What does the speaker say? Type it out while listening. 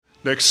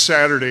Next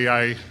Saturday,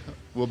 I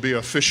will be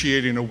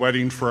officiating a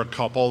wedding for a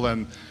couple,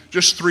 and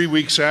just 3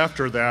 weeks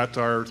after that,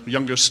 our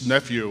youngest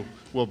nephew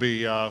will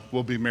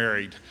be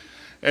married.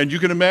 And you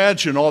can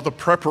imagine all the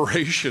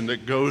preparation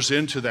that goes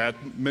into that.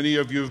 Many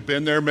of you have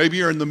been there. Maybe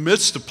you're in the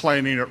midst of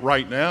planning it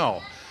right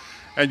now.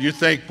 And you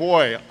think,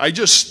 boy, I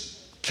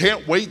just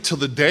can't wait till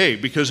the day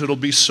because it'll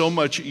be so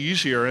much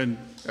easier. And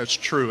that's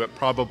true, it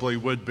probably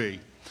would be.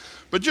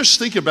 But just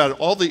think about it,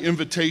 all the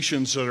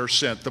invitations that are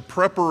sent, the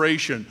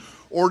preparation,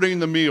 ordering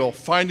the meal,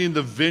 finding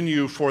the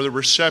venue for the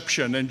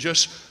reception, and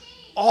just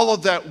all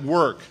of that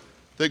work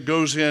that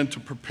goes into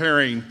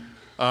preparing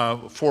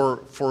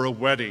for a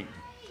wedding.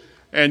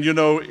 And you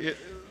know,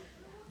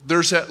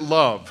 there's that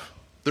love,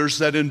 there's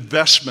that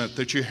investment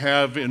that you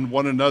have in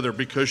one another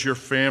because you're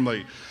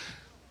family.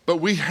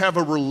 But we have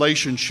a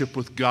relationship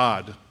with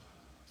God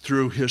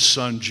through his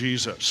son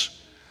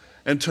Jesus.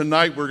 And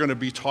tonight we're going to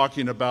be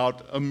talking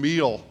about a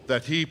meal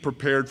that he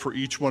prepared for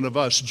each one of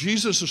us.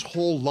 Jesus'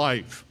 whole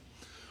life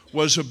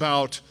was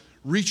about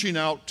reaching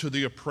out to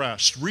the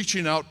oppressed,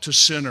 reaching out to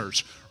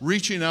sinners,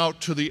 reaching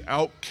out to the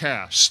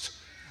outcast,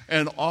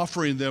 and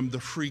offering them the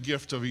free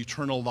gift of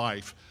eternal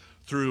life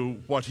through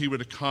what he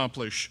would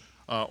accomplish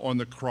on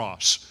the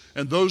cross.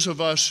 And those of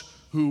us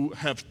who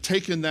have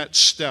taken that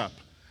step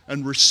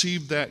and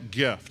received that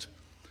gift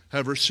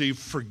have received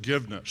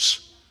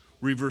forgiveness.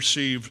 We've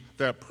received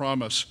that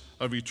promise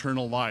of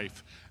eternal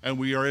life. And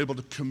we are able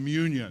to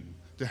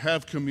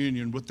have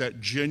communion with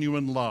that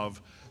genuine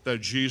love that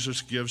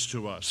Jesus gives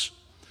to us.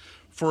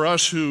 For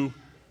us who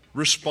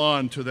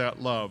respond to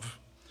that love,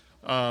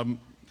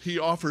 he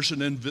offers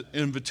an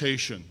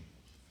invitation,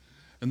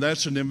 and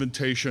that's an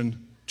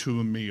invitation to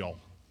a meal.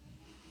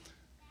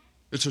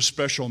 It's a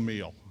special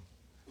meal.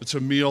 It's a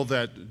meal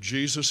that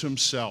Jesus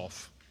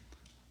himself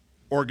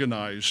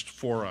organized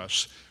for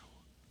us.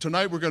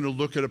 Tonight we're going to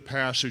look at a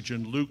passage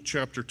in Luke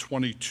chapter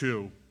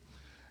 22,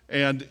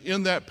 and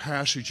in that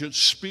passage it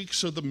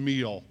speaks of the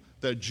meal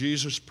that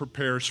Jesus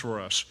prepares for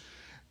us.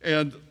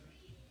 And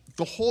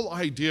the whole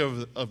idea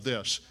of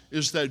this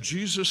is that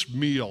Jesus'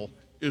 meal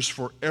is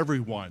for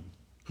everyone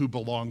who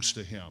belongs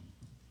to him.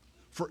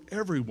 For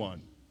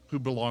everyone who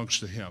belongs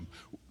to him.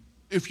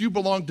 If you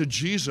belong to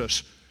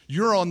Jesus,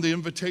 you're on the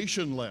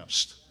invitation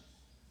list,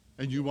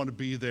 and you want to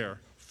be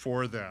there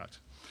for that.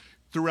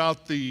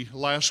 Throughout the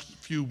last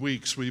few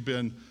weeks, we've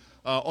been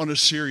on a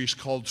series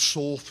called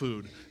Soul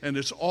Food, and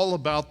it's all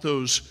about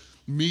those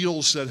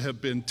meals that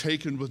have been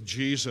taken with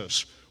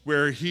Jesus,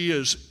 where he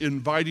is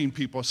inviting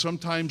people.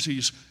 Sometimes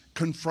he's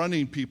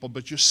confronting people,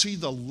 but you see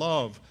the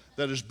love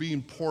that is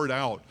being poured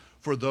out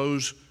for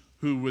those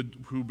who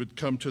would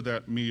come to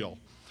that meal.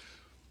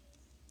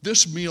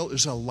 This meal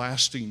is a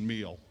lasting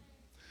meal.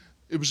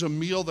 It was a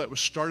meal that was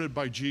started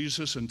by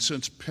Jesus, and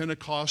since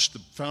Pentecost, the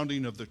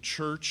founding of the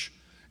church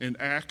in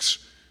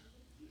Acts,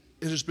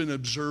 it has been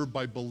observed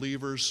by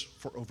believers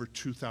for over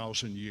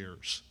 2,000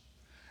 years.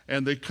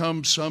 And they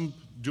come, some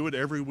do it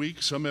every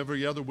week, some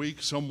every other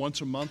week, some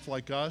once a month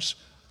like us.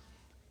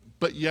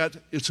 But yet,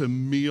 it's a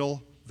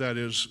meal that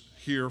is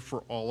here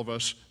for all of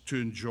us to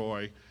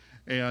enjoy.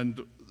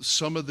 And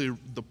some of the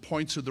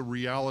points of the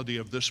reality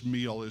of this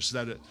meal is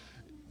that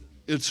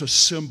it's a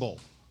symbol.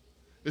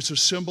 It's a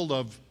symbol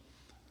of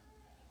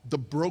the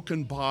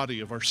broken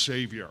body of our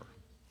Savior,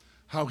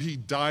 how he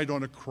died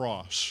on a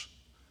cross,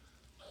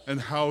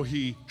 and how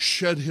he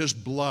shed his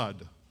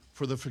blood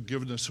for the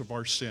forgiveness of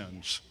our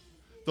sins.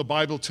 The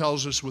Bible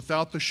tells us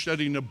without the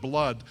shedding of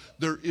blood,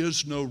 there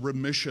is no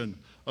remission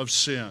of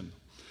sin.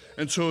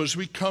 And so as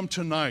we come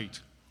tonight,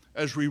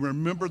 as we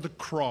remember the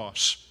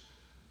cross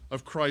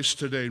of Christ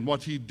today and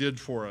what he did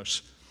for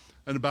us,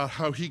 and about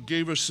how he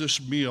gave us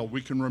this meal,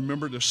 we can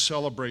remember to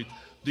celebrate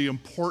the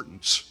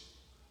importance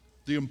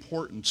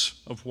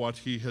of what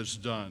he has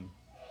done.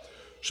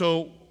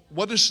 So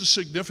what is the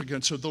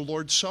significance of the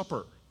Lord's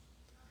Supper?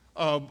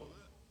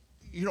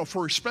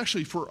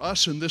 Especially for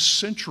us in this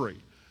century,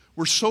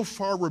 we're so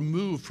far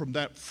removed from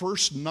that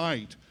first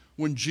night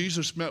when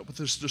Jesus met with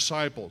his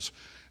disciples.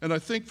 And I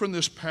think from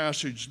this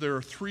passage, there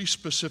are three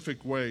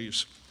specific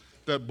ways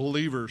that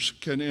believers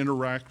can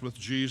interact with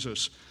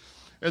Jesus.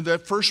 And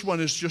that first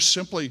one is just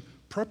simply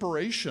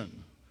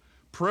preparation.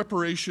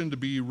 Preparation to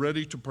be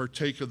ready to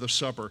partake of the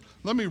supper.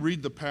 Let me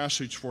read the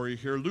passage for you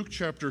here. Luke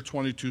chapter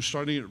 22,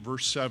 starting at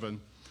verse 7.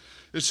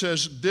 It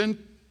says,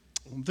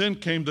 Then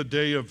came the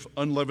day of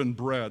unleavened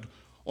bread,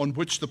 on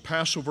which the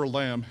Passover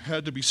lamb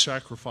had to be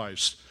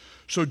sacrificed.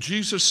 So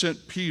Jesus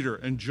sent Peter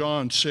and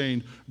John,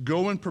 saying,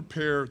 Go and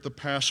prepare the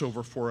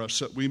Passover for us,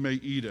 that we may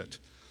eat it.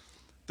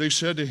 They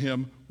said to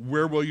him,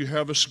 Where will you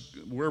have us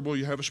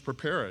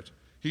prepare it?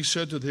 He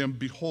said to them,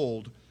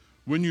 Behold,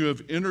 when you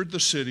have entered the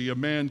city, a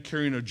man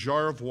carrying a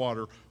jar of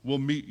water will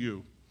meet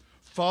you.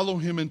 Follow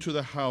him into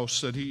the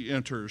house that he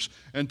enters,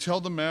 and tell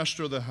the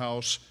master of the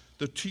house,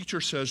 The teacher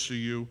says to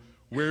you,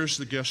 Where's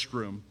the guest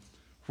room,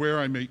 where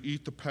I may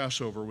eat the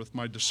Passover with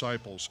my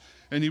disciples?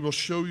 And he will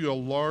show you a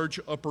large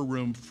upper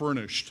room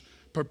furnished.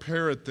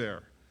 Prepare it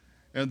there.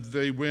 And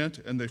they went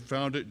and they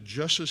found it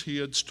just as he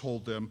had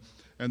told them,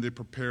 and they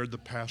prepared the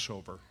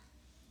Passover.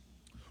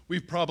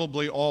 We've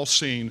probably all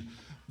seen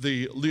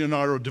the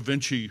Leonardo da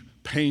Vinci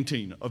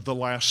painting of the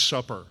Last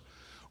Supper,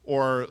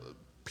 or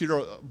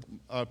Peter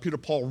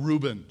Paul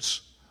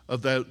Rubens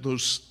of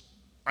those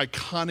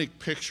iconic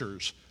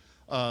pictures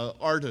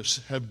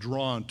artists have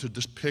drawn to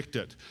depict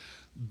it.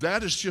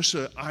 That is just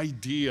an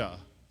idea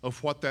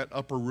of what that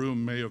upper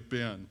room may have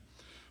been.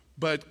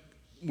 But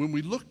when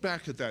we look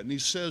back at that, and he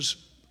says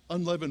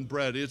unleavened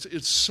bread,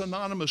 it's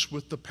synonymous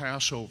with the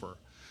Passover.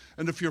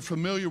 And if you're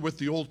familiar with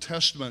the Old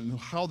Testament and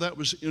how that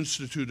was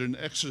instituted in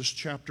Exodus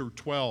chapter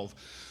 12,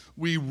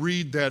 we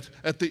read that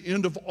at the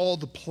end of all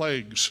the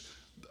plagues,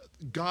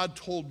 God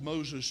told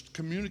Moses,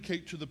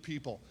 communicate to the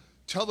people,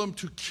 tell them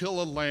to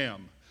kill a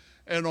lamb,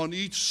 and on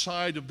each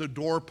side of the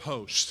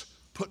doorpost,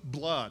 put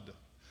blood,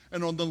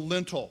 and on the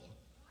lintel,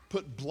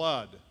 put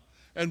blood.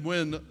 And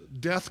when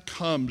death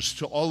comes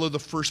to all of the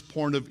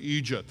firstborn of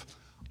Egypt,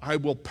 I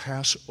will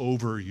pass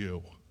over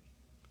you.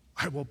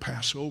 I will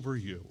pass over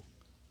you.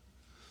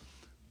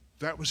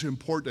 That was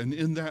important. And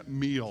in that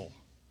meal,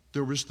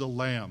 there was the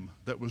lamb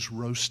that was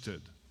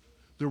roasted.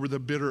 There were the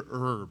bitter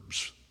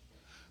herbs.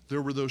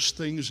 There were those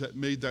things that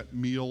made that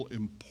meal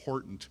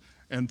important.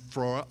 And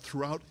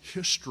throughout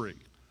history,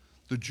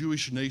 the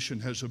Jewish nation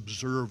has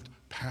observed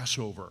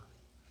Passover.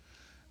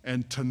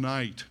 And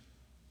tonight,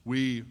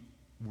 we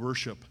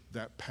worship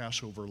that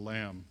Passover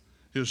lamb.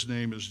 His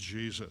name is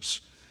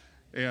Jesus.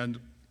 And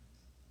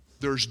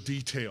there's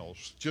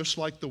details. Just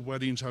like the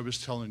weddings I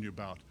was telling you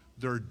about,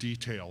 there are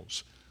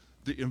details.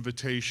 The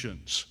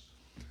invitations.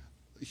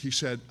 He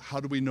said, how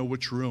do we know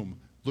which room?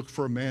 Look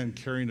for a man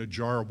carrying a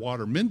jar of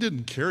water. Men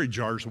didn't carry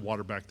jars of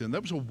water back then.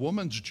 That was a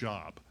woman's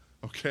job,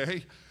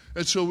 okay?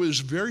 And so it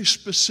was very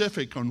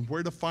specific on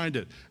where to find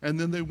it. And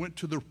then they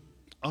went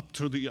up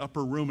to the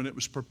upper room, and it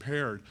was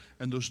prepared.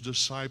 And those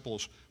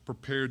disciples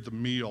prepared the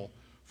meal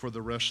for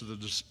the rest of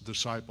the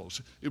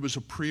disciples. It was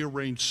a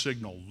prearranged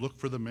signal. Look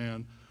for the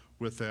man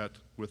with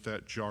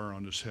that jar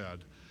on his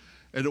head.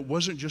 And it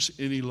wasn't just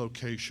any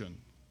location.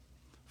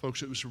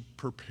 Folks, it was a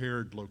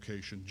prepared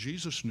location.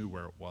 Jesus knew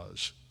where it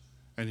was,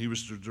 and he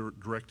was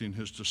directing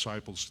his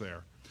disciples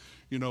there.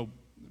 You know,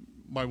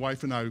 my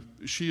wife and I,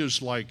 she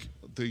is like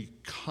the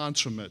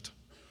consummate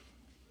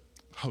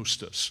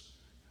hostess.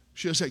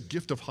 She has that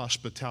gift of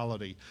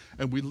hospitality,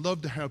 and we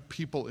love to have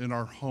people in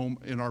our home,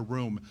 in our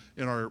room,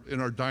 in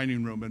our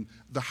dining room. And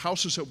the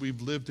houses that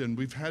we've lived in,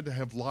 we've had to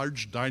have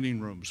large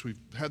dining rooms. We've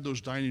had those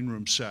dining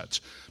room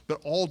sets. But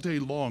all day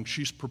long,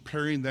 she's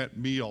preparing that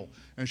meal,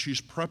 and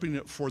she's prepping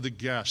it for the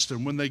guests.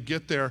 And when they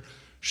get there,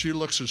 she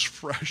looks as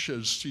fresh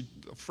as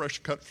a fresh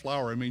cut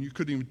flower. I mean, you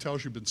couldn't even tell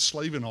she'd been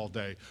slaving all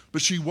day,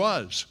 but she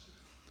was.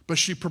 But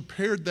she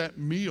prepared that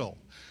meal,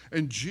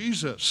 and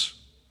Jesus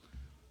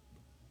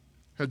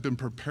had been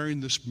preparing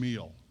this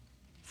meal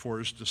for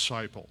his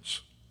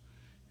disciples.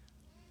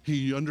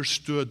 He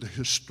understood the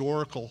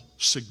historical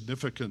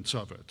significance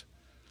of it.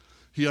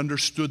 He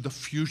understood the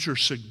future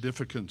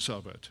significance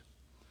of it.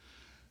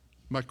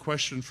 My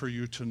question for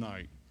you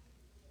tonight,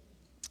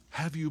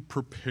 have you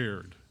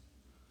prepared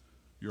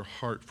your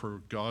heart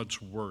for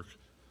God's work,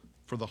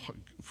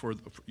 for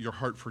your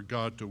heart for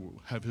God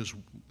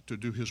to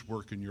do his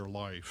work in your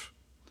life?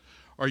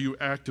 Are you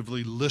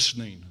actively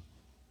listening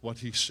what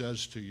he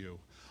says to you?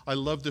 I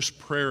love this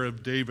prayer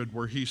of David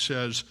where he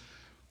says,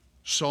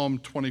 Psalm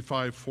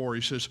 25:4,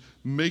 he says,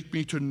 make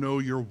me to know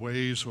your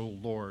ways, O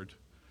Lord.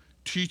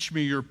 Teach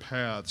me your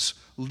paths.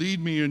 Lead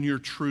me in your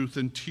truth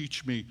and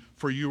teach me,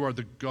 for you are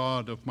the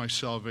God of my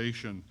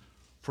salvation.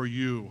 For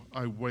you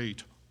I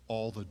wait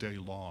all the day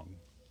long.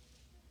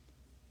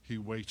 He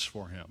waits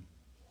for him.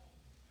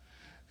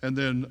 And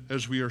then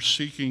as we are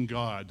seeking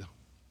God,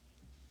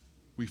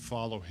 we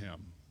follow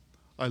him.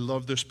 I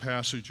love this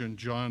passage in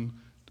John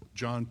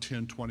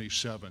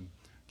 10:27.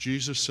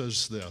 Jesus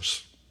says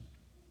this,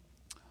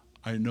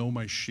 I know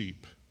my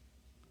sheep.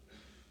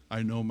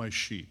 I know my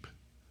sheep.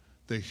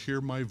 They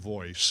hear my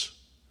voice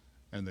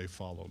and they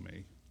follow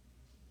me.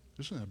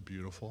 Isn't that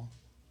beautiful?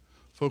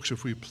 Folks,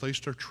 if we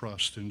placed our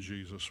trust in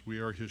Jesus, we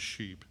are his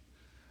sheep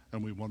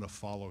and we want to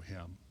follow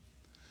him.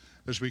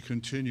 As we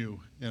continue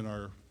in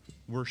our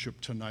worship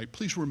tonight,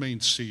 please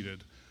remain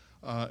seated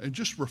and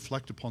just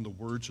reflect upon the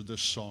words of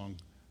this song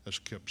as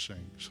Kip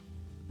sings.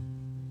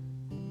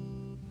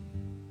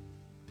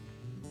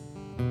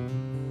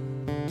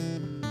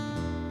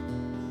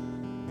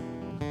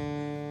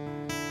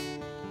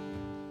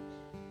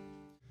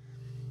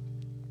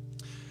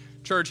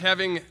 Church,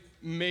 having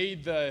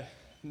made the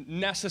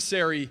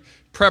necessary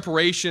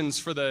preparations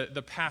for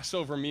the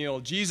Passover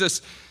meal,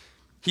 Jesus,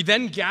 he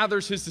then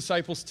gathers his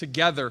disciples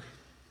together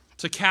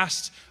to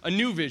cast a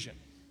new vision.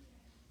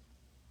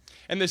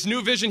 And this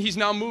new vision, he's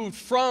now moved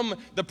from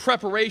the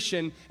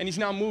preparation, and he's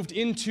now moved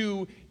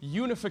into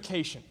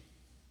unification.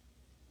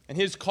 And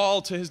his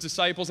call to his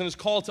disciples and his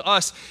call to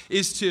us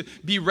is to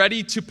be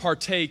ready to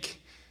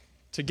partake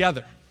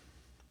together.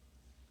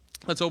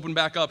 Let's open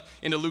back up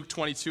into Luke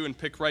 22 and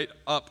pick right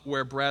up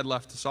where Brad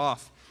left us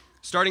off.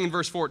 Starting in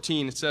verse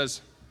 14, it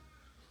says,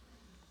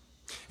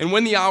 and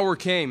when the hour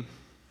came,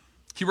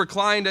 he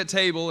reclined at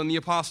table and the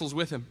apostles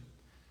with him.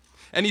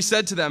 And he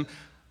said to them,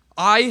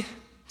 I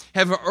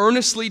have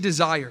earnestly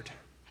desired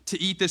to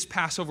eat this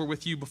Passover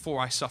with you before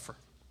I suffer.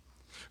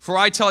 For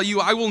I tell you,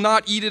 I will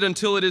not eat it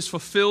until it is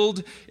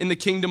fulfilled in the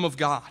kingdom of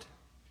God."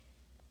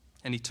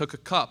 And he took a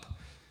cup.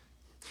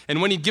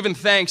 And when he'd given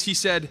thanks, he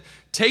said,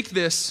 "Take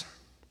this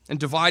and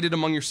divide it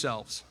among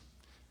yourselves.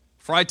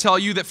 For I tell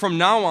you that from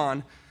now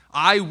on,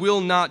 I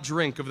will not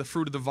drink of the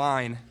fruit of the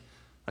vine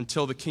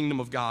until the kingdom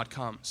of God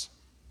comes."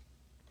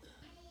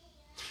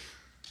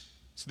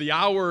 So the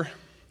hour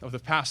of the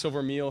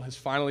Passover meal has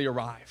finally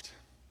arrived.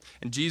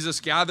 And Jesus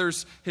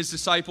gathers his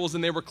disciples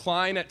and they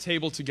recline at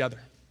table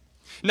together.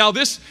 Now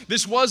this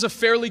was a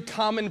fairly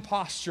common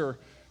posture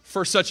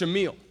for such a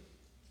meal.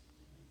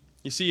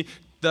 You see,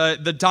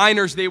 the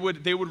diners, they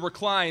would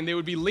recline. They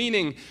would be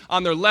leaning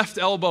on their left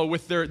elbow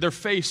with their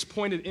face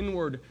pointed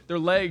inward, their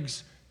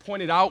legs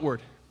pointed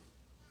outward,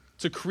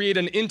 to create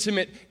an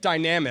intimate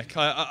dynamic,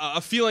 a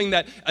feeling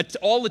that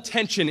all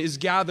attention is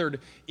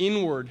gathered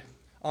inward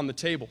on the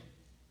table.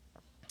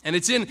 And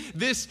it's in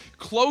this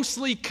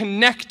closely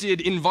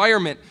connected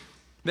environment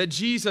that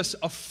Jesus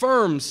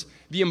affirms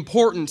the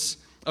importance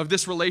of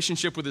this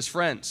relationship with his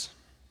friends.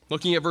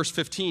 Looking at verse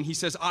 15, he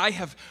says, I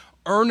have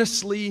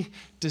earnestly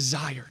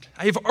desired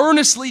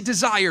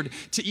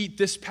to eat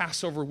this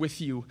Passover with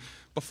you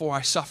before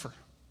I suffer.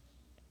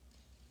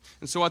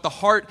 And so at the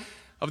heart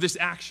of this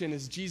action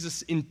is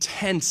Jesus'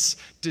 intense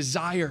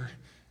desire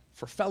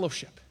for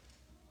fellowship.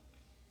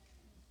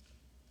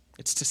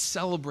 It's to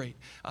celebrate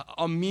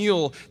a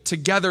meal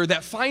together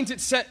that finds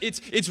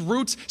its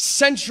roots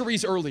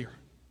centuries earlier.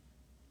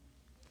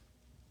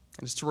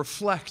 And it's to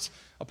reflect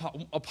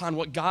upon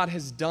what God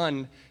has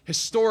done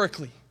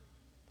historically,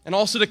 and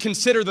also to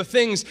consider the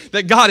things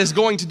that God is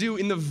going to do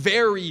in the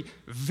very,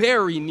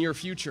 very near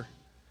future.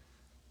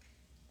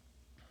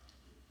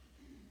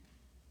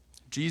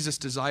 Jesus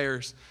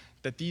desires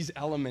that these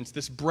elements,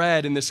 this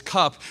bread and this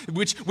cup,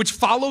 which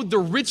followed the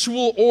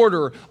ritual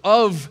order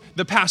of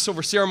the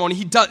Passover ceremony,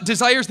 he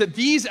desires that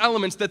these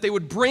elements, that they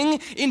would bring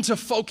into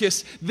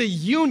focus the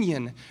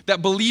union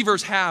that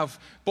believers have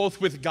both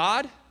with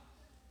God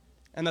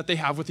and that they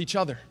have with each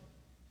other.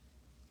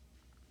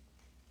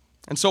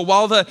 And so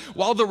while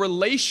the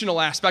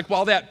relational aspect,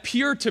 while that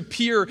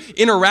peer-to-peer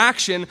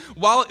interaction,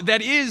 while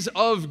that is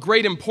of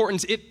great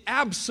importance, it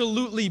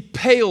absolutely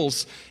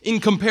pales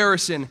in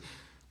comparison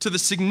to the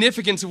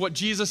significance of what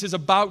Jesus is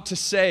about to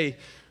say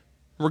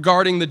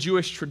regarding the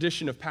Jewish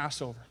tradition of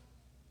Passover.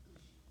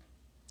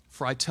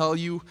 For I tell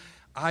you,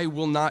 I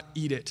will not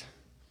eat it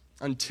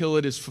until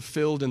it is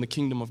fulfilled in the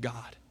kingdom of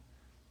God.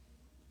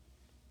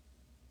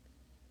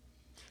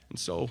 And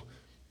so,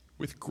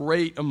 with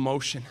great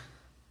emotion,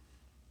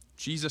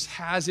 Jesus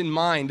has in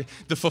mind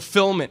the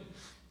fulfillment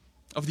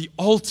of the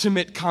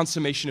ultimate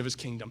consummation of his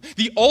kingdom,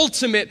 the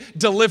ultimate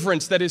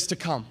deliverance that is to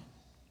come.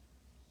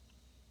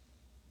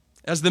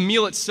 As the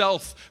meal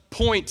itself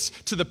points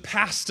to the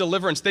past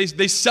deliverance,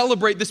 they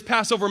celebrate this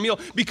Passover meal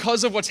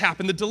because of what's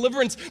happened, the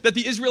deliverance that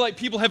the Israelite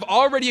people have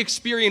already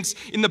experienced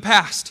in the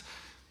past.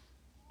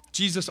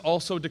 Jesus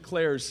also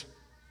declares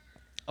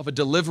of a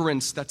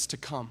deliverance that's to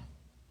come.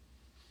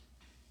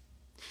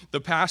 The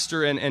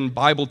pastor and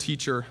Bible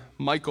teacher,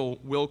 Michael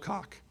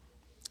Wilcock,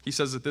 he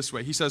says it this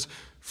way. He says,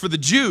 for the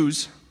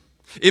Jews,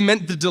 it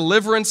meant the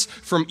deliverance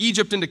from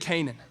Egypt into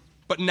Canaan.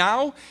 But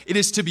now it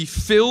is to be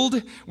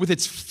filled with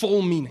its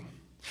full meaning.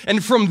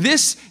 And from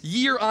this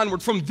year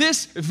onward, from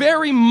this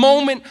very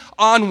moment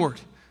onward,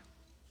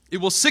 it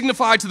will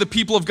signify to the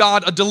people of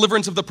God a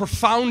deliverance of the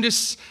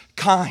profoundest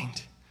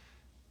kind.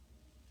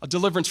 A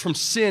deliverance from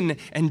sin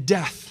and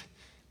death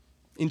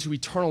into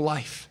eternal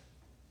life.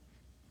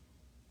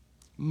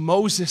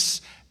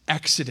 Moses'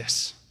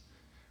 exodus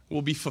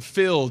will be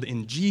fulfilled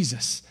in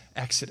Jesus'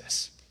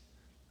 exodus.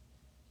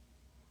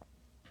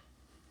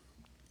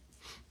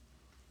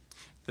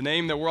 The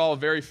name that we're all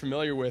very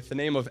familiar with, the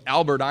name of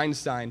Albert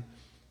Einstein,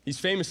 he's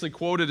famously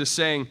quoted as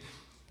saying,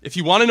 if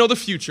you want to know the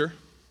future,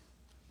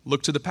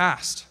 look to the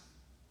past.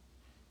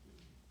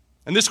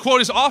 And this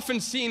quote is often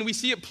seen, we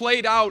see it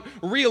played out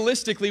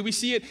realistically, we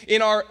see it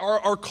in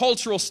our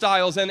cultural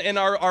styles and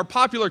our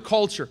popular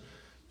culture.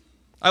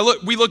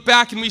 We look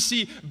back and we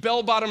see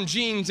bell-bottom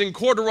jeans and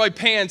corduroy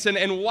pants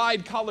and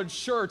wide-collared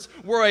shirts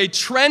were a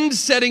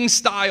trend-setting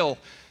style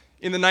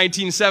in the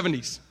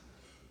 1970s.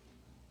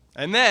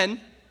 And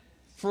then,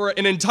 for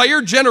an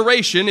entire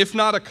generation, if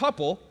not a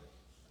couple,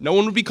 no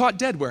one would be caught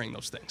dead wearing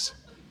those things.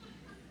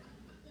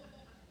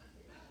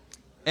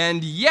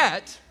 And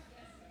yet,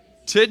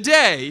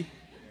 today,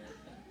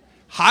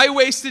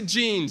 high-waisted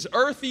jeans,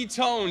 earthy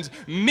tones,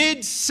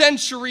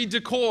 mid-century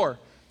decor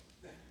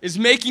is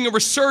making a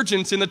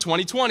resurgence in the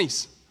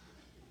 2020s.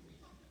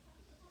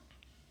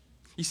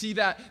 You see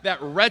that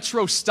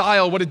retro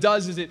style, what it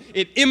does is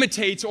it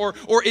imitates or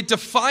it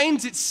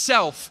defines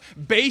itself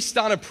based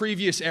on a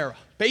previous era,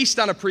 based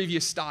on a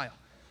previous style.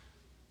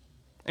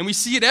 And we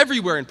see it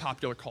everywhere in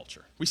popular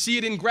culture. We see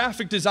it in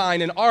graphic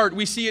design and art.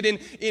 We see it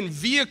in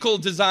vehicle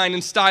design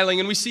and styling.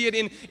 And we see it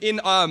in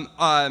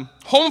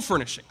home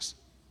furnishings.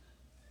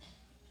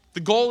 The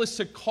goal is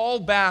to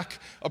call back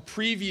a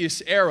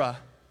previous era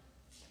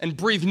and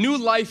breathe new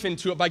life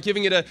into it by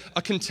giving it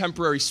a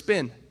contemporary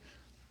spin.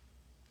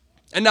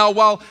 And now,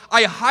 while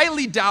I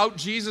highly doubt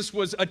Jesus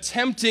was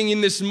attempting in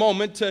this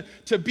moment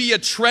to be a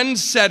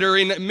trendsetter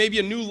in maybe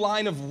a new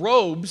line of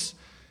robes,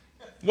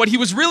 what he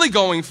was really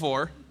going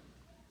for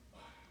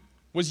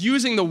was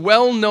using the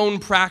well-known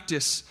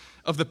practice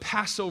of the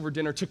Passover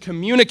dinner to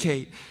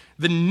communicate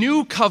the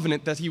new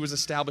covenant that he was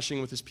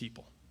establishing with his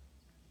people.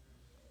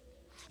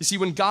 You see,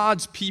 when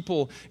God's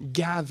people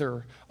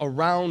gather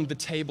around the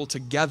table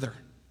together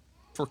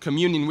for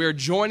communion, we are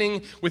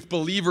joining with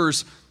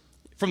believers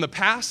from the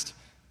past,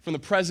 from the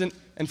present,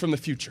 and from the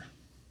future.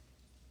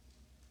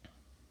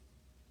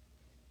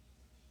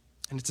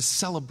 And it's a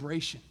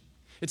celebration.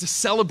 It's a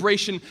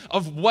celebration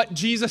of what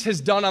Jesus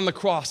has done on the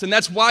cross. And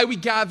that's why we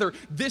gather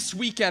this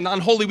weekend on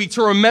Holy Week,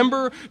 to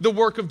remember the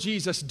work of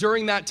Jesus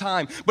during that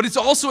time. But it's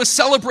also a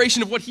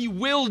celebration of what he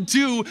will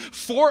do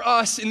for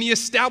us in the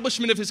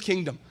establishment of his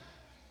kingdom.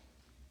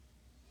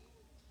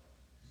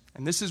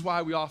 And this is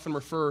why we often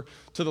refer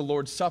to the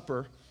Lord's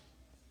Supper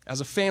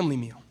as a family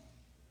meal.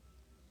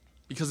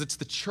 Because it's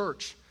the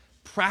church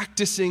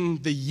practicing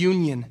the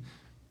union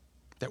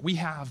that we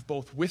have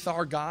both with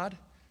our God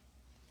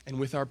and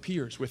with our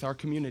peers, with our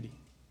community.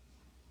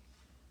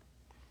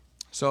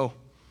 So,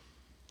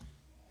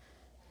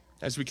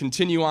 as we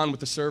continue on with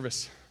the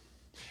service,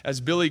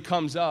 as Billy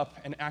comes up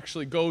and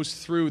actually goes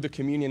through the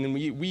communion, and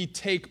we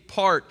take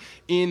part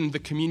in the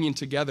communion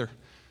together,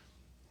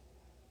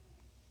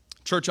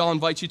 church, I'll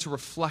invite you to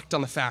reflect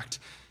on the fact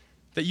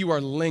that you are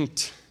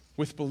linked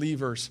with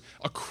believers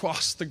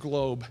across the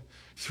globe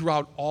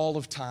throughout all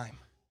of time.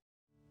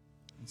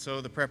 And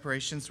so the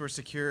preparations were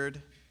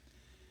secured.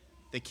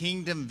 The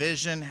kingdom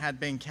vision had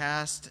been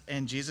cast,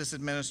 and Jesus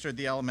administered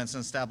the elements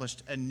and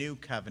established a new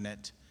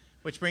covenant,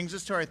 which brings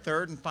us to our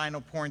third and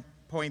final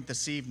point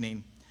this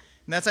evening,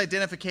 and that's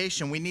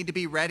identification. We need to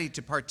be ready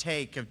to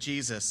partake of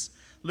Jesus.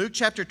 Luke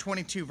chapter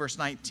 22, verse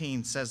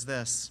 19 says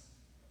this.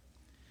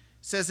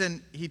 It says,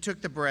 and he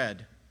took the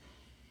bread,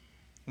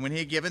 and when he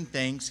had given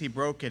thanks, he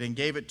broke it and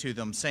gave it to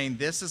them, saying,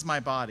 this is my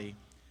body,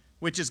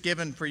 which is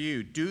given for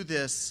you. Do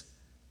this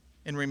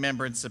in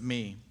remembrance of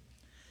me.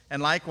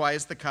 And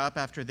likewise the cup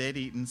after they had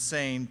eaten,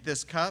 saying,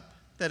 this cup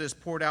that is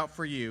poured out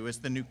for you is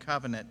the new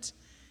covenant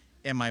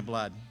in my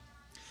blood.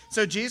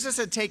 So Jesus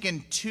had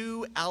taken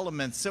two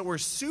elements that were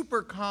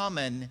super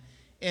common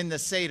in the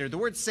Seder. The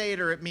word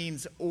Seder, it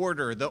means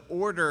order, the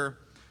order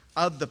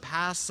of the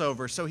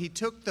Passover. So he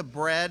took the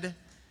bread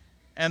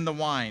and the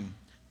wine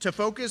to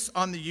focus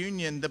on the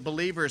union that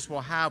believers will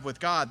have with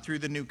God through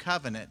the new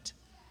covenant.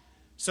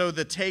 So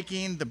the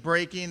taking, the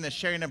breaking, the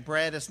sharing of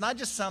bread, it's not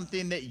just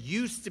something that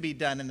used to be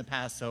done in the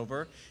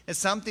Passover. It's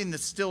something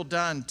that's still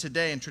done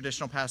today in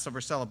traditional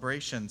Passover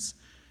celebrations.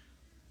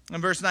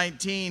 In verse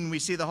 19, we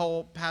see the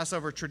whole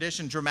Passover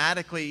tradition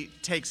dramatically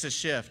takes a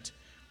shift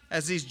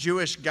as these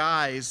Jewish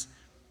guys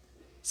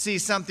see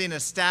something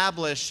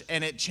established,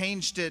 and it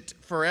changed it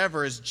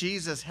forever as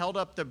Jesus held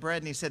up the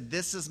bread and he said,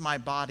 this is my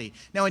body.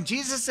 Now, when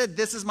Jesus said,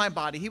 this is my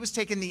body, he was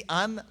taking the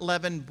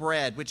unleavened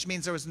bread, which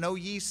means there was no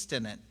yeast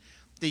in it.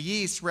 The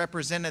yeast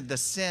represented the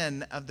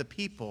sin of the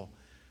people.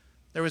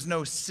 There was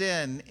no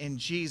sin in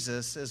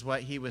Jesus, is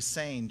what he was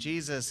saying.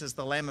 Jesus is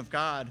the Lamb of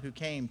God who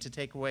came to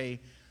take away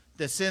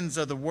the sins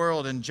of the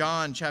world. In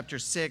John chapter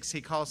 6,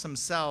 he calls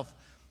himself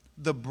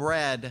the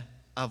bread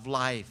of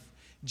life.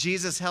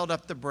 Jesus held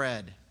up the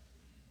bread,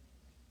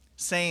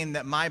 saying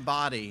that my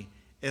body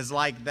is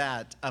like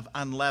that of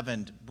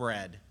unleavened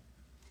bread.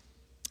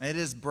 It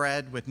is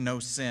bread with no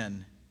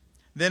sin.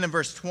 Then in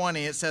verse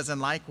 20, it says, and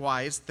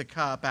likewise the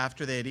cup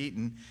after they had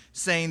eaten,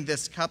 saying,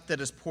 this cup that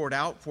is poured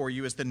out for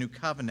you is the new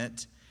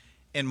covenant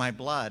in my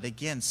blood.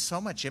 Again, so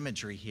much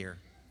imagery here.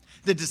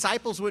 The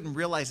disciples wouldn't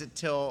realize it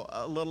till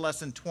a little less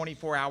than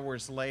 24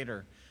 hours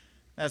later,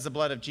 as the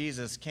blood of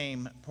Jesus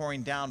came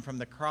pouring down from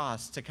the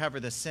cross to cover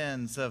the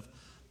sins of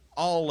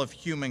all of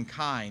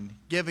humankind,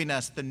 giving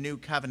us the new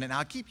covenant. Now,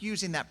 I keep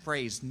using that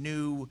phrase,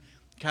 new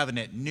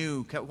covenant,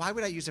 Why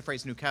would I use the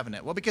phrase new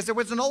covenant? Well, because there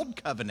was an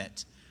old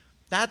covenant.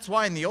 That's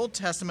why in the Old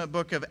Testament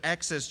book of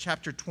Exodus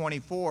chapter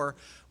 24,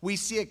 we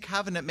see a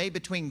covenant made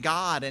between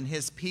God and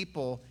his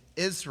people,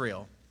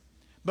 Israel.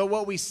 But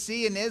what we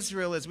see in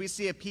Israel is we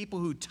see a people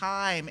who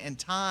time and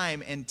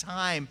time and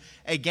time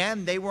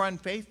again, they were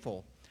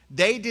unfaithful.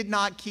 They did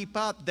not keep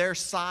up their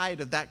side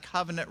of that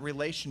covenant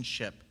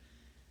relationship.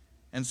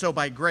 And so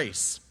by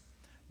grace,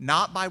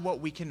 not by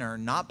what we can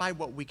earn, not by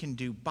what we can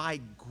do,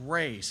 by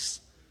grace,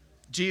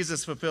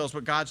 Jesus fulfills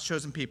what God's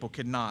chosen people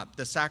could not.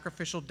 The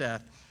sacrificial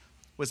death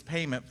was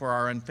payment for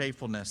our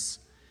unfaithfulness.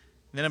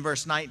 And then in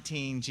verse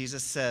 19,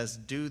 Jesus says,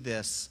 do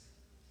this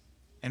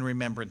in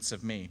remembrance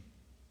of me.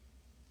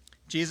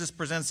 Jesus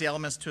presents the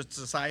elements to his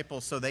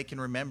disciples so they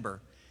can remember.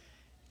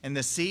 And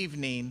this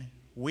evening,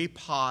 we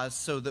pause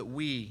so that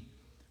we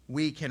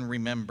can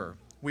remember.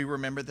 We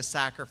remember the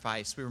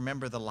sacrifice. We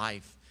remember the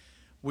life.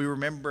 We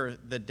remember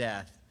the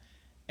death.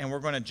 And we're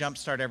going to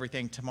jumpstart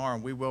everything tomorrow,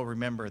 and we will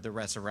remember the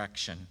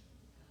resurrection.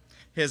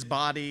 His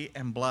body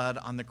and blood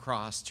on the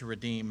cross to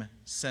redeem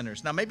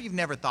sinners. Now, maybe you've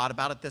never thought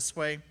about it this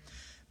way,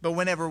 But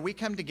whenever we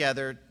come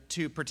together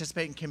to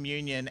participate in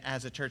communion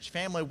as a church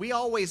family, we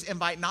always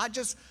invite not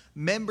just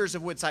members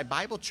of Woodside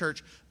Bible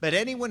Church, but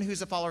anyone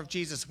who's a follower of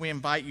Jesus, we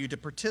invite you to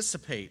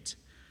participate.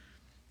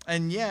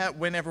 And yet,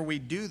 whenever we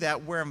do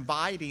that, we're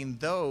inviting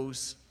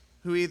those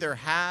who either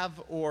have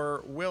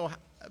or will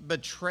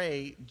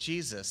betray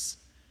Jesus.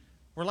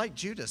 We're like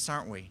Judas,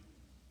 aren't we?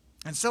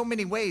 In so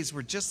many ways,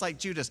 we're just like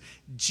Judas.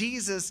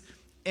 Jesus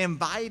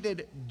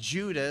invited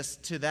Judas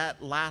to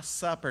that Last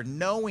Supper,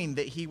 knowing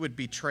that he would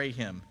betray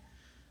him.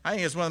 I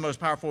think it's one of the most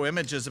powerful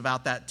images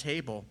about that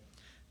table.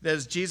 That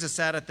as Jesus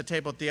sat at the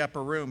table at the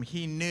upper room,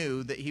 he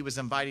knew that he was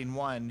inviting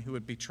one who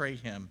would betray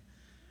him.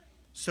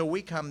 So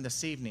we come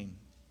this evening,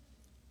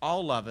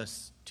 all of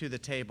us to the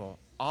table,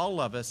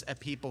 all of us at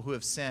people who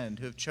have sinned,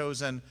 who have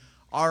chosen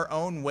our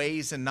own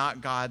ways and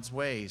not God's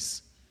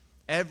ways.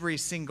 Every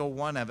single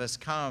one of us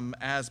come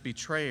as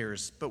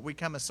betrayers, but we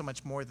come as so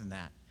much more than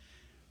that.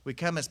 We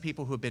come as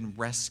people who have been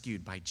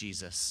rescued by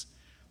Jesus.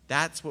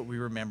 That's what we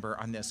remember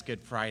on this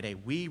Good Friday.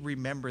 We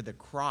remember the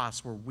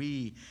cross where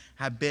we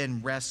have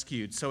been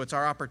rescued. So it's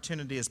our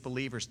opportunity as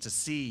believers to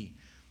see,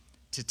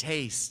 to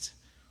taste,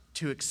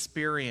 to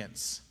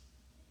experience,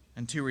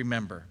 and to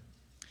remember.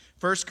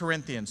 1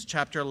 Corinthians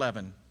chapter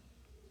 11,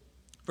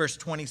 verse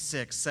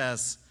 26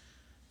 says,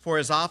 "For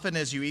as often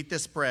as you eat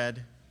this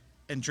bread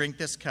and drink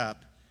this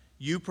cup,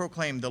 you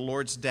proclaim the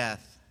Lord's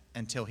death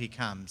until he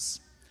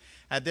comes."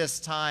 At this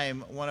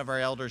time, one of our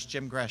elders,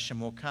 Jim Gresham,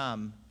 will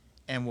come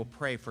and will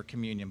pray for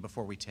communion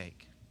before we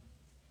take.